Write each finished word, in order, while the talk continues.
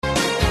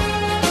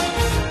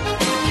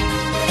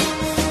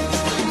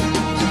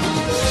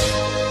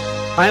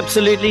I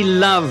absolutely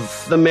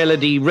love the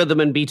melody, rhythm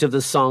and beat of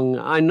the song.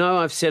 I know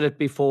I've said it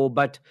before,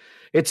 but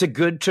it's a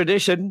good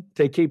tradition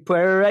to keep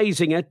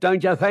praising it,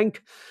 don't you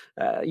think?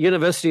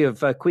 University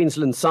of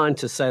Queensland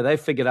scientists say they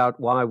figured out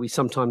why we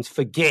sometimes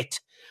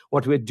forget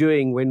what we're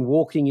doing when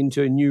walking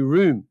into a new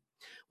room.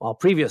 While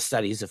previous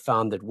studies have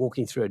found that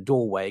walking through a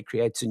doorway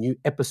creates a new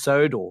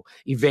episode or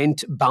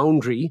event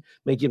boundary,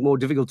 making it more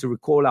difficult to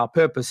recall our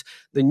purpose,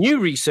 the new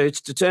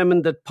research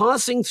determined that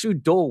passing through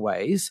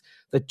doorways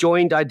that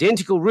joined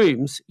identical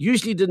rooms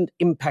usually didn't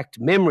impact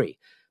memory,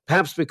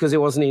 perhaps because there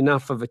wasn't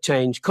enough of a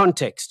change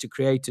context to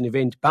create an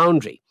event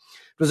boundary.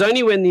 It was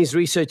only when these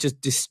researchers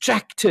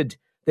distracted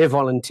their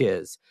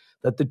volunteers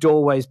that the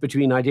doorways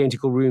between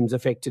identical rooms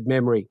affected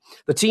memory.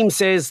 The team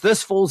says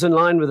this falls in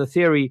line with a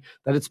theory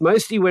that it's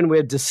mostly when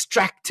we're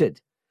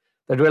distracted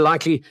that we're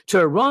likely to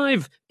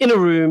arrive in a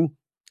room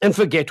and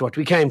forget what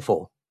we came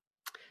for.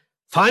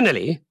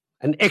 Finally,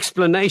 an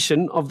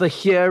explanation of the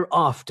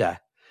hereafter.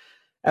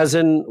 As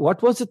in,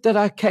 what was it that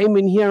I came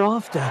in here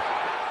after?